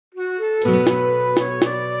I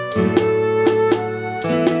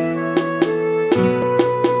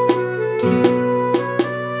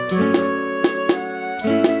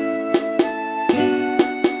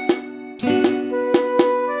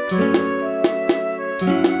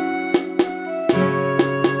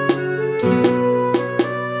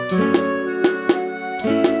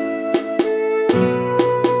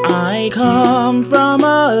come from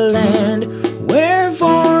a land where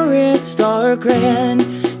forests are grand.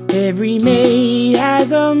 Every maid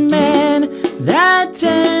has a man that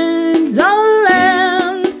tends a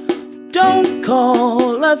land. Don't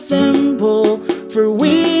call us simple, for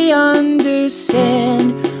we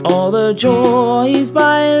understand all the joys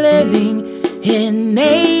by living in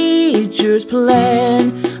nature's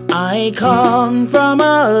plan. I come from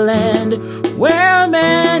a land where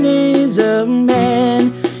man is a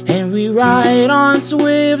man, and we ride on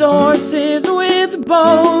swift horses with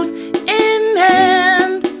bows in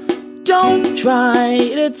hand. Don't try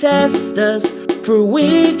to test us, for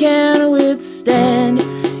we can withstand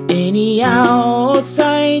any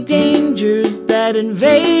outside dangers that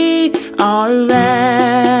invade our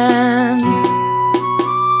land.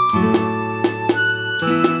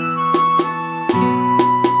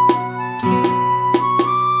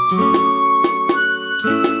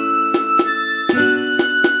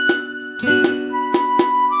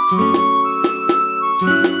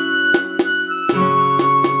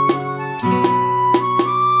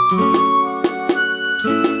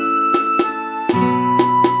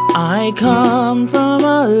 I come from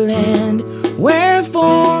a land where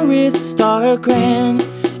forests are grand.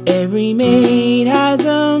 Every maid has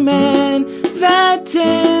a man that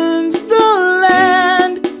tends the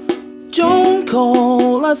land. Don't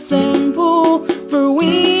call us simple, for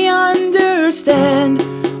we understand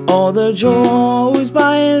all the joys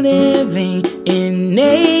by living in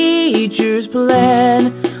nature's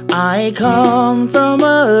plan. I come from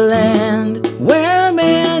a land where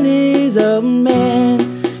man is a man,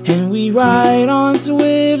 and we ride on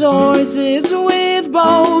swift horses with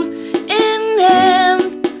bows in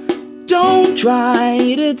hand. Don't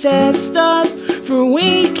try to test us, for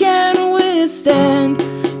we can withstand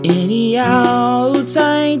any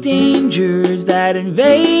outside dangers that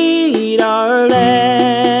invade our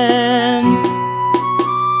land.